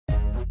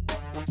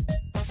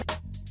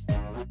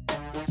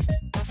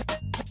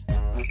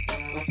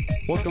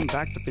Welcome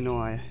back to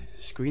Pinoy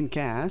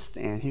Screencast,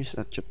 and here's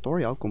a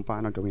tutorial kung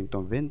paano gawin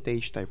tong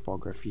vintage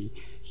typography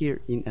here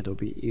in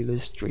Adobe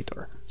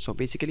Illustrator. So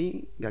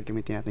basically,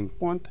 gagamitin natin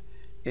font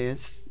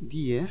is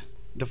the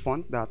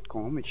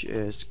font.com, which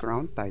is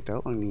Crown Title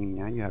ang name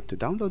niya. You have to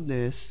download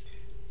this,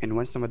 and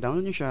once na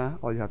ma-download nyo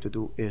siya, all you have to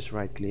do is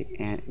right click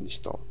and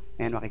install,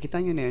 and makikita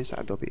nyo na yun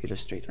sa Adobe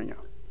Illustrator nyo.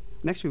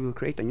 Next, we will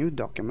create a new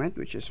document,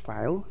 which is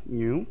File,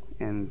 New,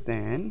 and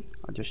then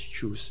I'll just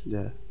choose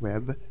the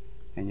web,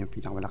 and yung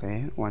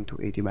pinakamalaki,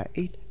 1280 by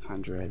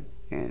 800,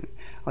 and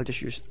I'll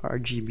just use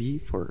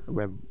RGB for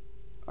web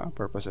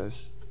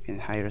purposes, and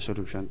high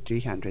resolution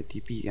 300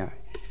 dpi.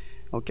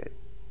 Okay,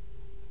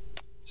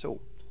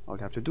 so all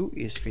you have to do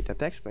is create a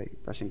text by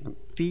pressing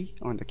T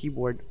on the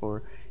keyboard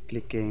or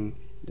clicking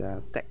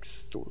the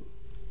text tool.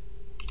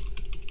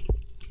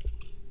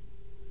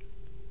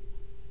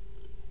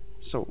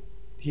 So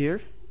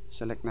here,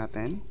 select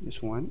natin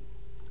this one,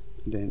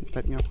 then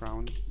type nyo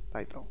Crown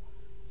Title.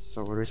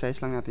 So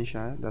resize lang natin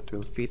siya that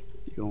will fit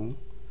yung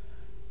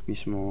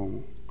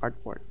mismong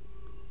artboard.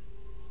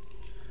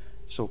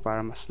 So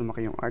para mas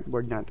lumaki yung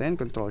artboard natin,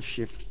 Control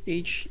Shift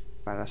H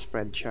para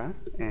spread siya,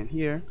 and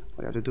here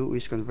what I have to do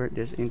is convert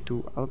this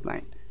into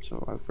outline.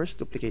 So I'll first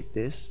duplicate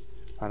this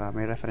para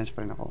may reference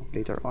pa rin ako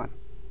later on.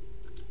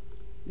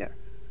 There.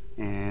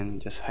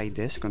 And just hide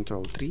this,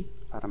 Control 3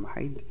 para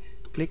ma-hide.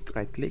 Click,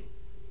 right click,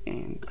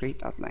 and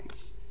create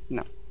outlines.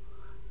 Now,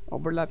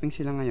 overlapping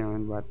sila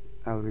ngayon, but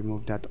I'll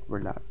remove that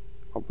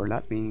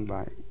overlapping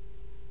by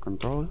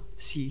Control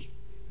C,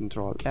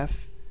 Control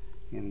F,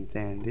 and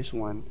then this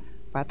one,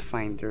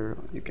 Pathfinder.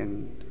 You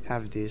can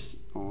have this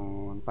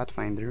on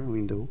Pathfinder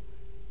window,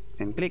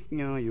 and click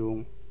nyo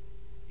yung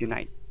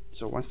Unite.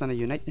 So once na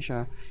unite na siya,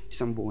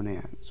 isang buo na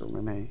yan. So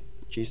when I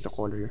change the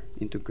color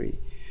into gray,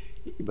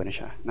 iba na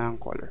siya, na ang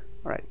color.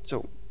 Alright,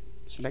 so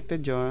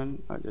selected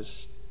John, I'll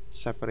just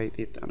separate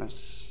it on a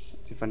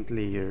different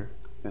layer,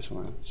 this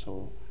one,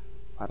 so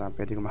para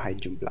pwede ko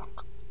ma-hide yung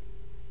black.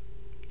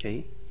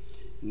 Okay,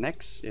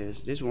 next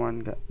is this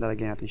one,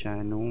 lalagyan natin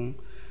siya nung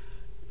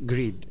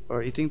grid,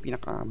 or ito yung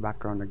pinaka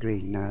background na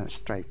gray na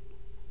stripe.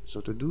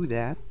 So to do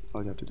that,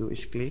 all you have to do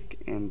is click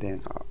and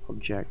then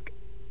object,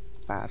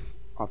 path,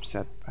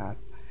 offset path,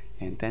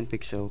 and 10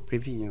 pixel,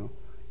 preview nyo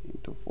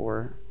into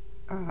 4,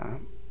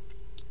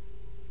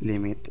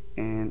 limit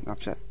and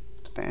offset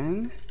to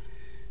 10.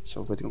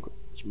 So pwede kong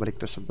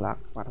balik to sa black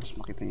para mas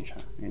makita nyo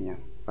siya,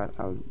 ganyan. But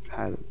I'll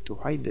have to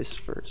hide this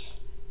first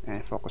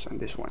and focus on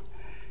this one.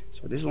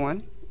 So this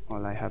one,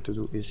 all I have to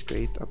do is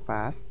create a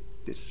path,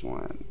 this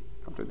one,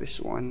 come to this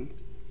one,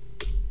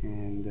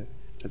 and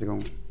pwede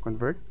kong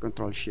convert,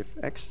 Control Shift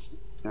X,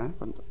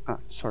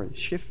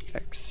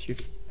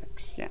 Shift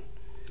X, yan,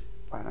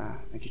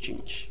 para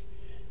nag-change.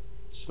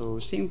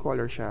 So same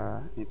color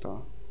siya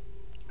nito,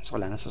 so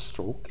wala na sa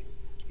stroke,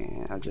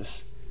 and I'll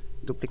just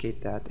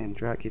duplicate that and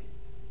drag it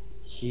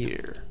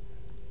here,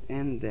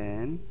 and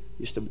then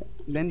use the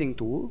blending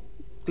tool,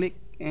 click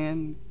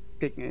and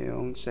click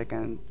yung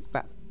second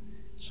path.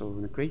 So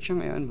nag-create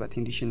siya ngayon, but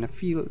hindi siya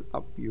na-fill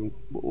up yung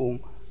buong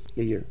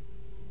layer.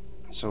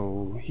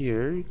 So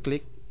here,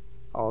 click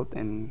Alt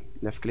and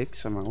left click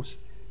sa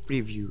mouse,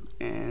 preview,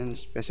 and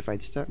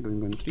specified start, gawin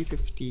ko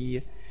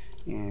 350,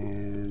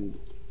 and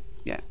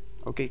yeah,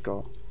 okay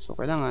ko. So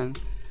kailangan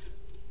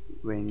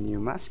when you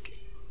mask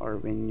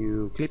or when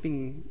you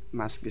clipping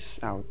mask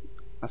this out,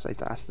 nasa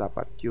itaas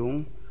dapat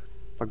yung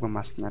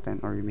pagmamask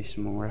natin or yung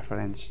mismong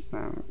reference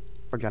na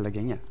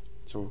paglalagay niya.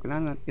 So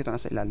kailangan ito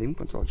nasa ilalim,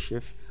 Control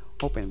Shift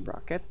open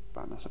bracket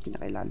para nasa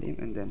pinakailalim,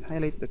 and then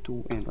highlight the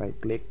two and right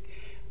click,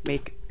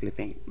 make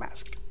clipping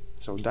mask.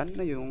 So done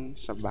na yung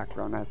sa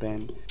background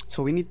natin. So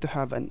we need to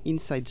have an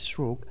inside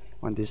stroke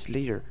on this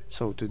layer.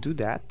 So to do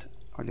that,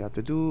 all you have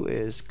to do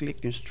is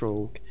click yung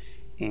stroke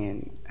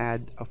and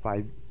add a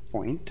 5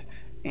 point,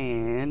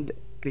 and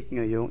click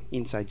nyo yung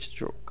inside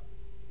stroke,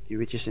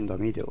 which is in the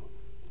middle.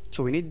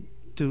 So we need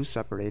to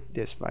separate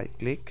this by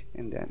click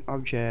and then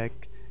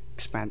object,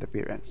 expand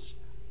appearance.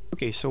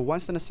 Okay, so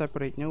once na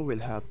separate nyo,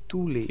 we'll have 2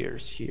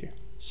 layers here.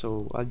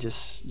 So I'll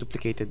just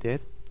duplicated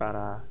it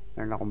para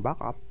meron akong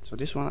backup. So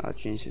this one, I'll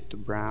change it to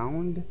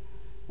brown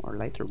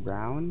or lighter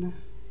brown,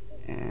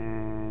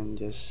 and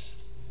just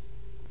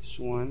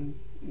this one,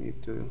 I need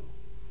to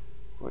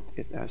put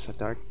it as a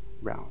dark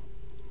brown.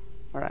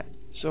 Alright,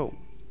 so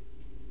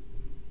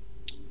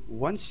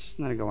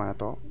once na nagawa na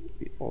to,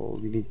 all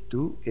we need to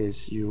do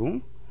is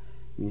yung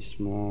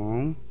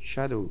mismong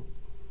shadow,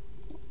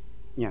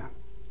 yeah,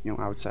 yung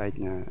outside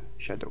na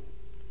shadow.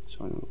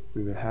 So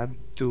we will have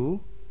 2,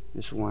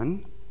 this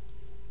one,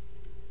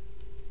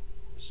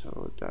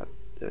 so that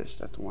there's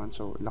that one.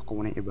 So lock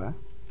ko muna yung iba,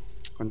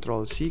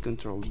 Control C,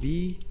 Control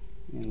B,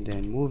 and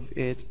then move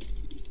it.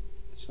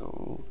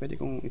 So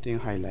pwede kong ito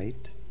yung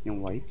highlight,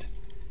 yung white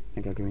na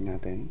gagawin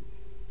natin.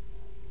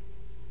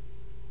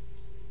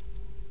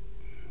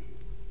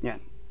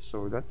 Yan,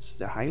 so that's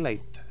the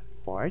highlight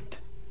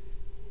part.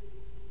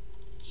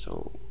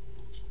 So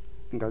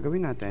ang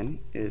gagawin natin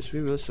is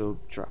we will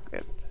subtract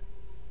it.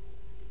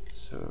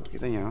 So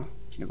kita nyo,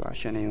 diba,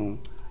 siya na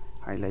yung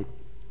highlight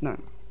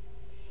none.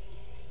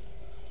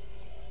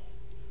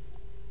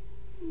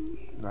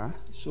 Diba?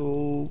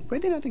 So,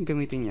 pwede natin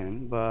gamitin yan,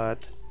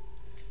 but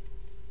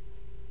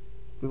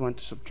we want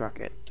to subtract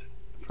it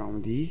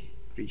from the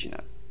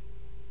original.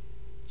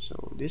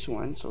 So, this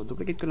one, so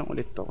duplicate ko lang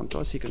ulit to,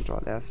 Control C,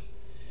 Control F,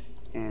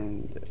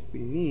 and we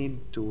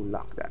need to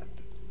lock that.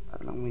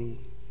 Para lang may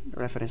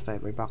reference tayo,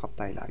 may backup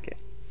tayo lagi.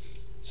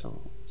 So,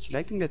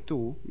 selecting the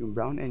two, yung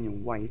brown and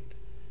yung white,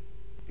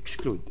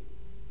 exclude.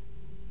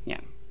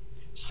 Yan.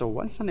 So,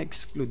 once na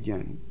na-exclude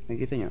yan,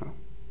 nakikita nyo,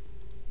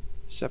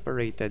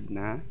 separated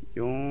na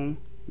yung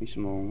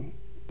mismong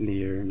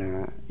layer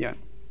na yan.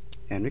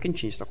 And we can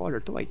change the color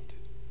to white.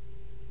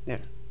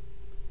 There.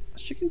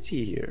 As you can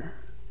see here,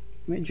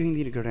 medyo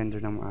hindi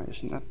nag-render na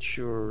maayos. Not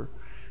sure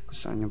kung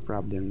saan yung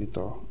problem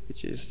nito,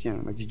 which is,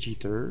 yan,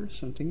 mag-jitter,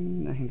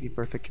 something na hindi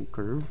perfect yung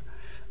curve.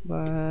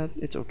 But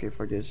it's okay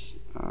for this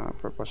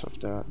purpose of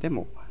the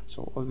demo.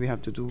 So all we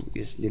have to do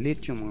is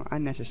delete yung mga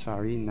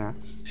unnecessary na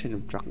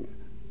sinubtract niya.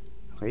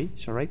 Okay,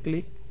 so right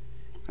click,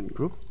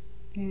 ungroup,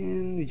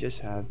 and we just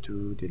have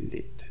to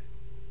delete.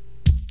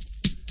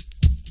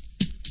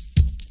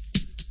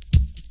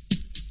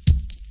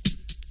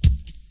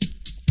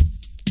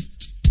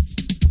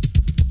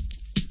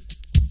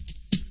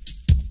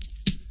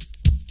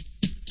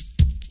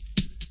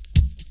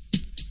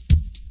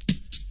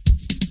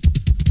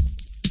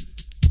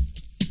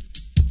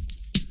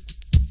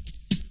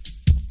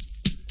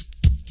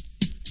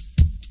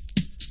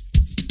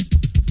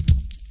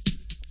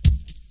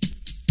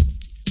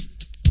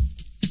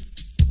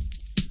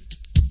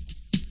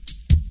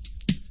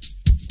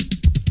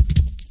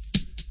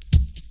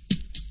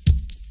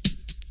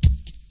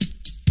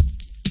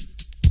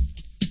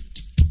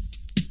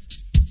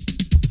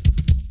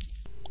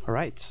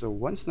 Alright, so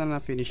once na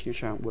na-finish nyo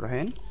siyang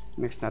burahin,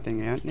 next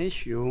natin ngayon is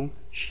yung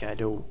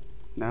shadow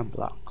na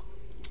block.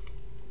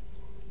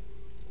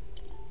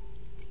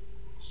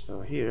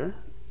 So here,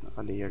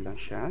 naka-layer lang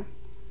siya.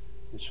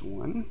 This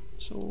one.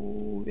 So,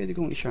 pwede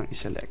kong siyang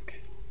iselect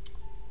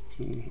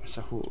as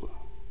a whole.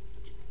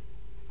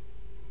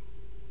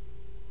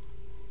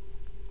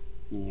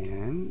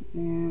 Yan.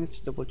 And let's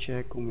double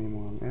check kung may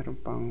mga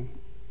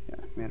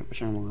meron pa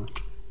siyang mga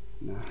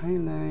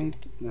na-highlight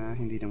na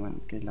hindi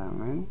naman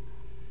kailangan.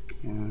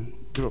 And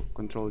group,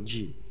 Control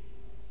G,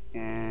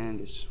 and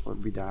this will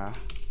be the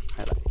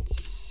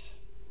highlights.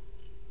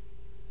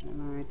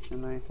 Highlights.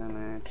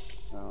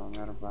 So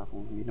meron pa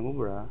akong hindi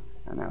namubura,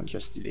 and I'll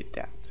just delete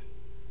that.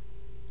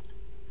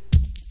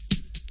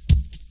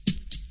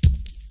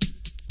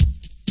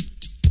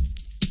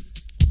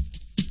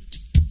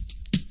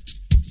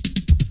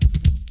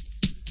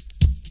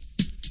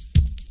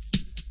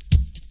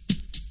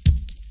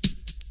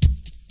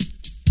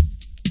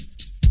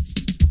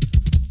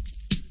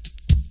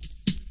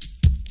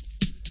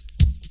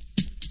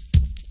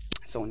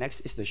 So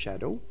next is the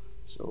shadow.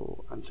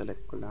 So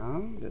unselect ko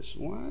lang this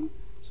one.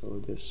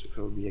 So this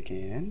will be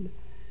again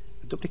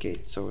a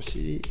duplicate. So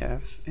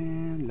CF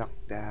and lock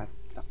that,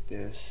 lock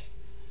this,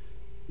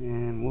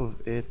 and move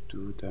it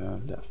to the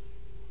left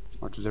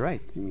or to the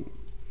right. I mean.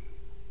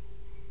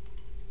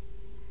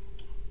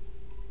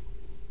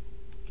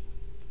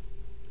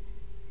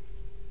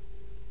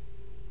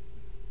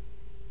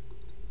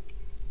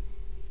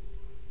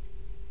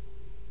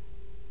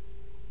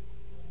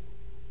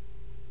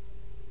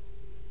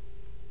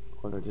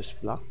 Color this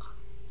block,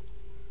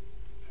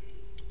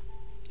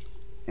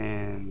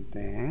 and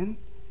then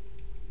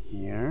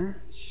here,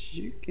 as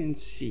you can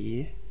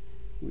see,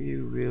 we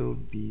will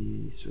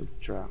be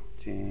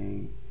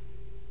subtracting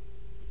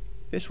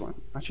this one.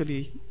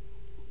 Actually,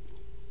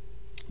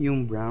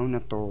 yung brown na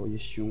to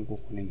is yung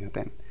kukunin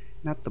natin,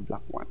 not the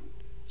black one.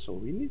 So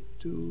we need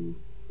to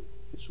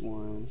this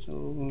one.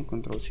 So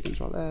Control C,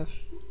 Control F,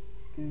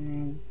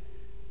 and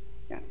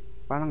yan,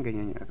 parang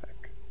ganyan yung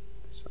effect.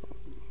 So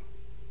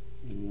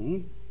we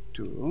need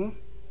to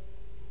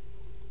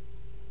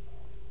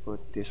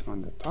put this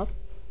on the top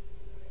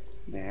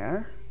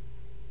there,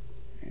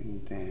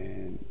 and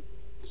then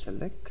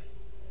select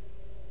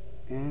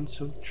and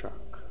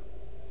subtract.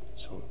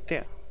 So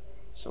there.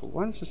 So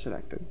once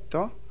selected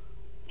to,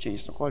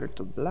 change the color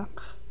to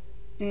black,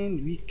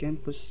 and we can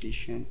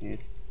position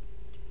it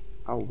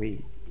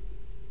away.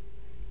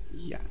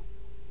 Yan,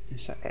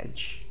 sa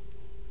edge,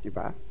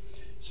 diba?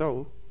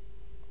 So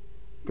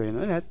going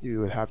on that,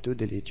 you will have to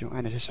delete yung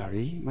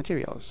unnecessary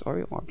materials or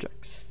yung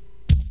objects.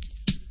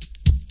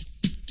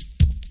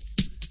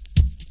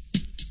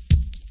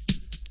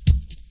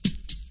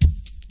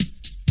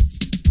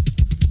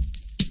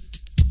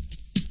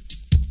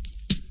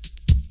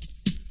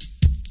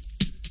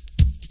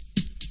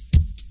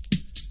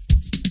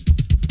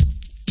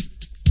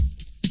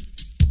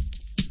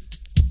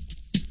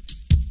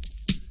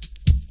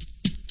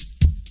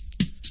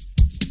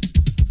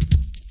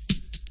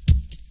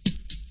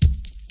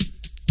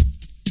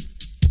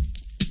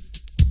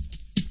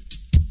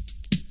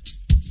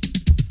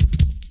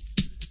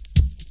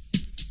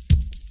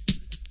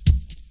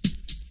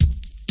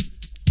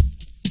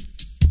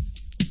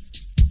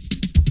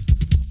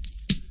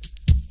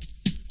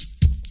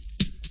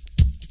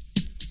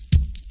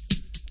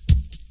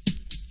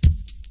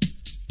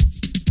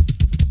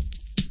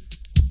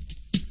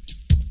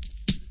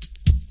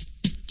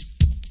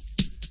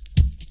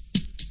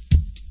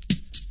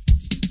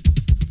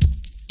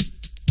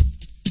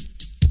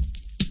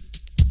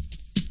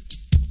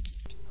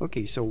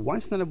 Okay, so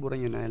once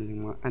nalaburan nyo na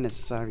yung mga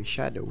unnecessary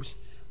shadows,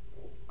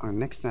 ang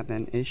next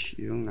natin is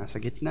yung nasa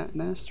gitna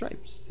na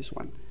stripes, this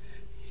one.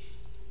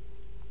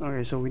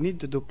 Okay, so we need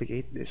to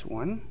duplicate this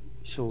one.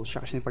 So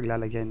siya kasi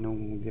paglalagyan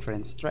ng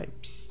different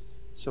stripes.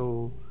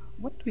 So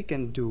what we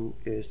can do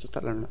is,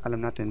 total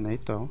alam natin na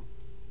ito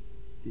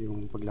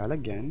yung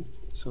paglalagyan.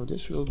 So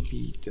this will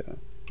be the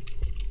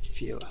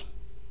fill.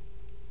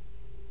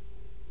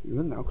 We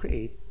will now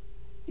create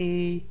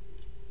a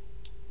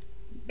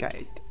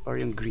guide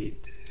or yung grid.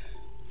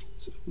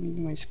 So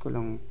minimize ko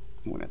lang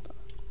muna to.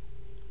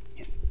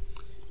 Yan.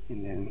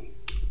 And then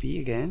P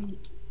again,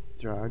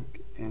 drag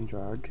and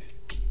drag.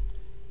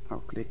 I'll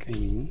click, I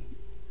mean,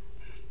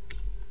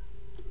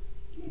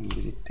 and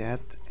delete that,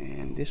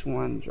 and this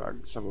one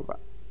drag sa baba.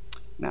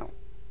 Now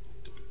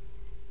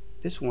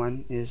this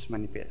one is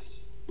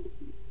manifest.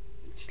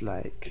 It's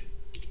like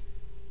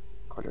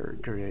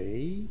color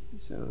gray,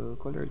 so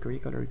color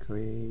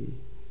gray.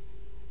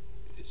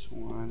 This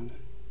one,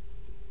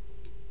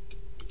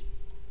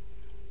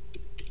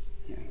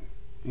 yeah,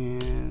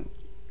 and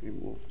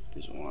remove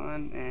this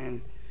one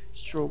and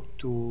stroke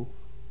to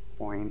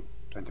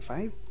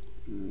 0.25.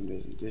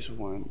 This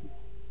one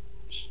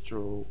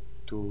stroke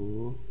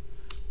to,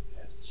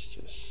 let's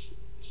just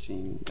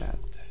sing that,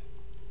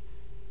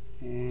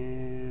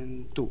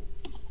 and 2.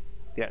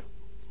 There.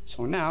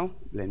 So now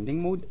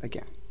blending mode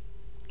again.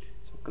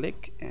 So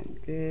click and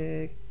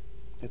click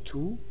the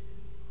 2.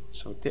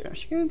 So there,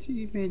 as you can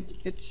see,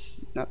 it's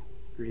not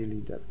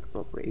really that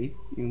appropriate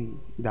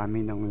yung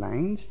dami ng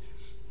lines,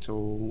 so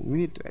we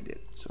need to edit.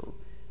 So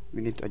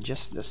we need to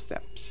adjust the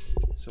steps.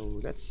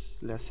 So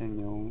let's lessen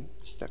yung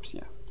steps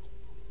niya.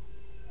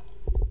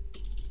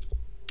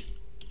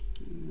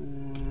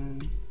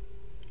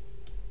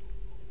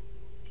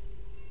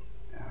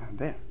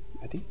 There,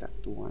 I think that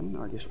one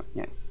or this one,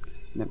 yeah.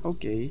 Then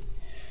okay,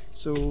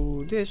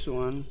 so this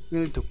one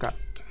we need to cut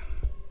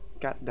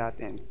that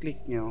and click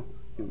nyo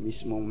yung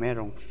mismong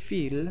merong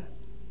fill.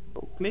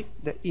 So click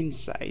the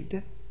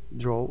inside,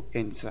 draw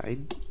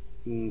inside,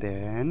 and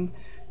then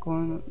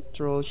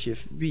Control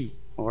Shift V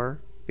or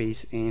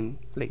paste in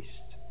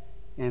placed,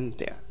 and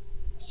there,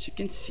 as you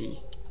can see,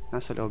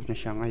 nasa loob na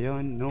siya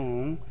ngayon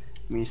nung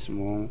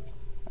mismong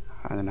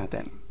ano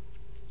natin,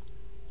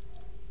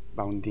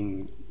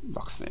 bounding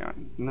box na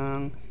yan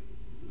ng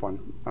font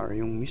or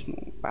yung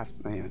mismong path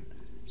na yan.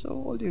 So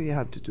all you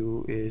have to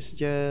do is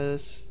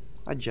just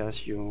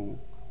adjust yung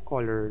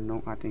color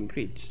ng ating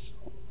grids.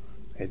 So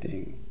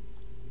pwedeng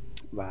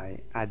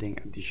by adding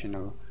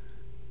additional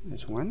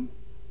this one,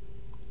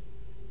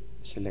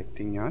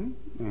 selecting yan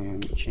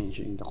and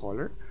changing the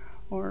color,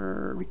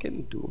 or we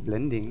can do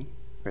blending,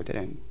 pwede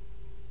rin.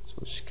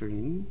 So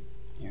screen,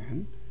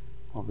 yan,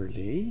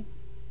 overlay,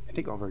 I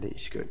think overlay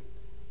is good.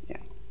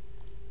 Yeah.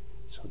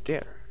 So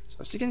there.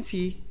 So as you can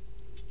see,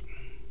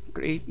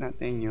 create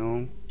natin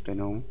yung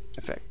Gnome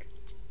Effect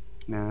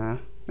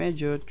na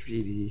medyo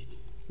 3D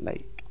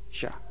like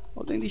siya.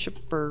 Although hindi siya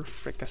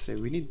perfect kasi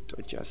we need to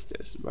adjust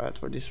this, but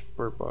for this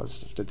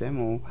purpose of the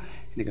demo,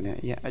 hindi ko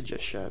na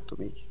i-adjust siya to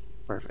make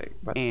perfect.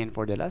 But and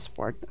for the last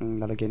part,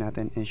 ang lalagay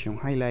natin is yung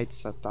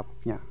highlights sa top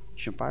niya.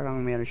 Yung parang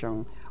meron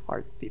siyang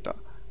art dito.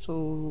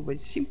 So by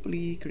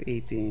simply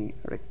creating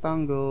a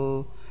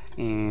rectangle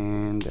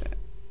and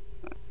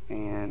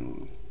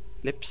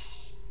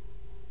lips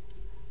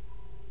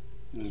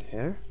in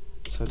there.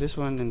 So this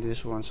one and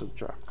this one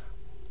subtract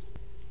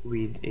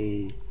with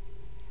a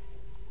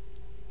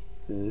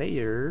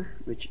layer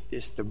which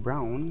is the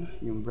brown,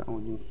 yung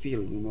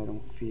fill, yung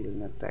merong fill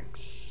na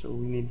text. So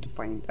we need to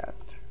find that.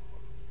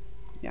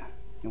 Yeah,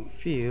 yung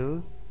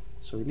fill.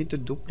 So we need to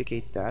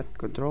duplicate that.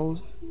 Control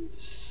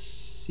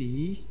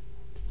C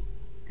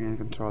and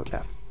Control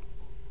F.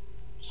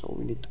 So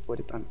we need to put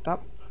it on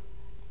top.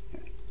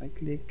 Right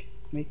click,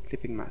 make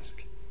clipping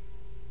mask,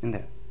 and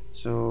there.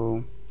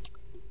 So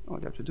all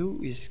you have to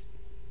do is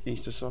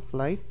change to soft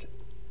light,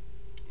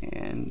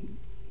 and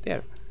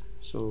there.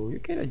 So you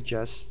can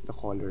adjust the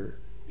color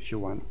if you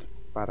want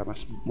para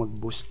mas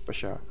mag-boost pa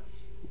siya,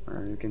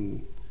 or you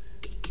can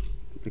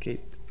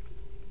duplicate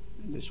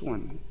this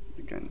one.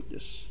 You can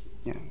just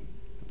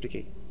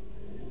duplicate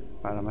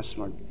para mas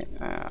mag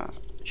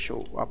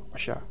show up pa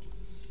siya.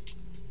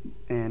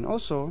 And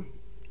also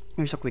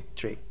here's a quick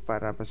trick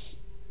para mas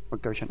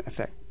magkaroon siya ng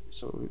effect.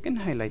 So you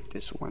can highlight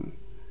this one,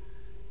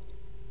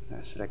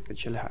 selected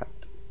siya lahat,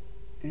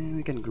 and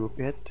we can group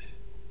it,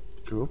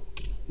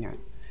 yan.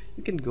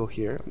 You can go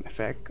here on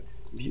effect,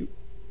 view,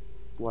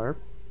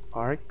 warp,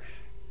 arc,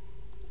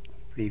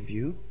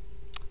 preview.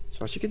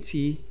 So as you can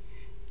see,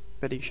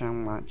 pwede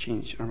siyang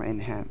ma-change or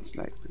ma-enhance.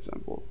 Like for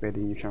example, pwede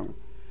nyo siyang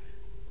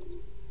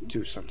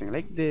do something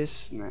like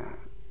this na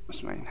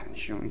mas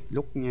ma-enhance yung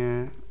look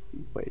niya,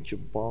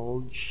 medyo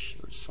bulge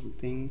or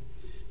something,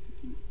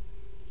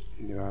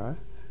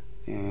 diba?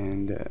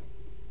 And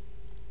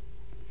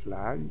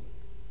flag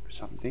or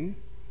something,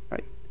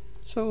 right?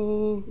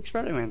 So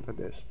experiment with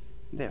this.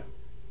 There,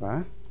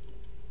 diba?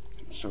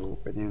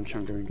 So pwede nyo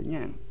siyang gawin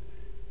ganyan,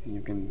 and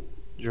you can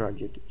drag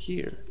it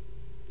here,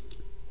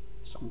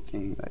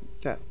 something like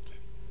that.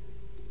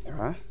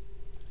 Diba?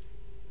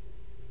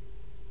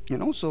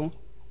 And also,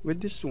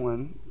 with this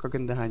one,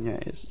 kagandahan niya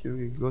is,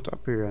 you go to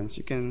appearance,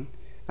 you can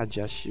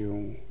adjust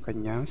yung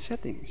kanyang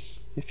settings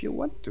if you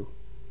want to.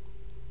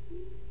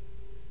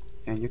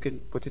 And you can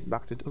put it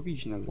back to the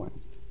original one.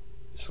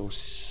 So,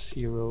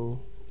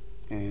 0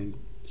 and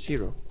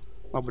 0.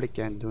 Mabalik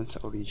yan dun sa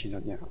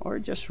original niya. Or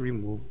just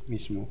remove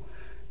mismo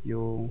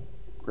yung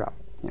wrap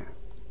niya.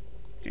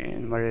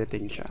 And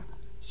mariretain siya.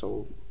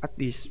 So, at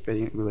least,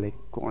 pwedeng ibalik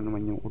kung ano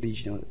man yung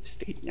original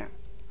state niya.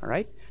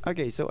 Alright?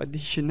 Okay, so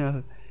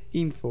additional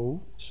info.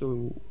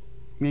 So,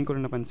 ngayon ko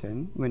na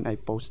napansin when I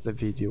post the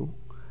video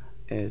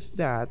is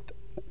that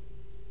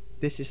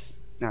this is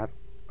not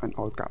on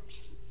all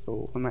caps.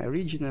 So, on my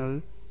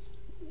original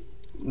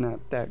na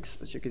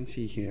text, as you can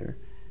see here,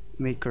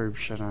 may curve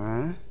siya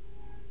na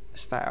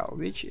style,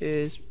 which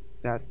is,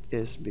 that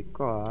is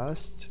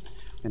because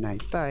when I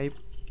type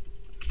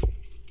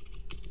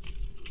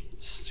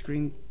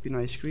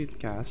Pinoy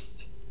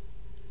screencast,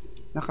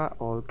 naka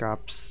all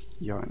caps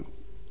yon.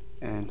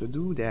 And to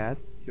do that,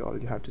 all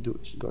you have to do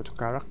is go to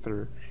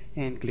character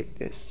and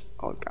click this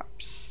all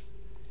caps.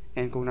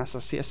 And kung nasa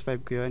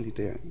CS5 ko yun,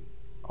 dito yun,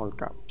 all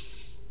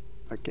caps.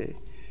 Okay,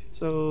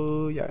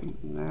 so yan,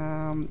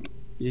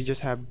 you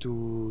just have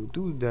to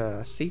do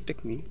the same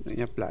technique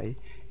and apply,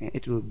 and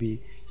it will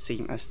be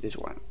same as this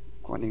one,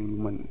 kung ano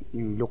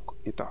yung look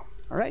nito.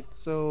 Alright,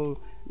 so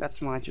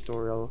that's my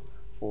tutorial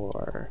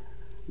for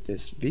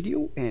this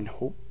video, and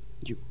hope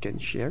you can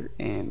share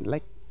and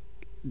like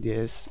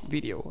this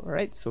video.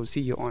 Alright, so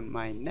see you on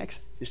my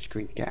next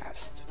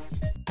screencast.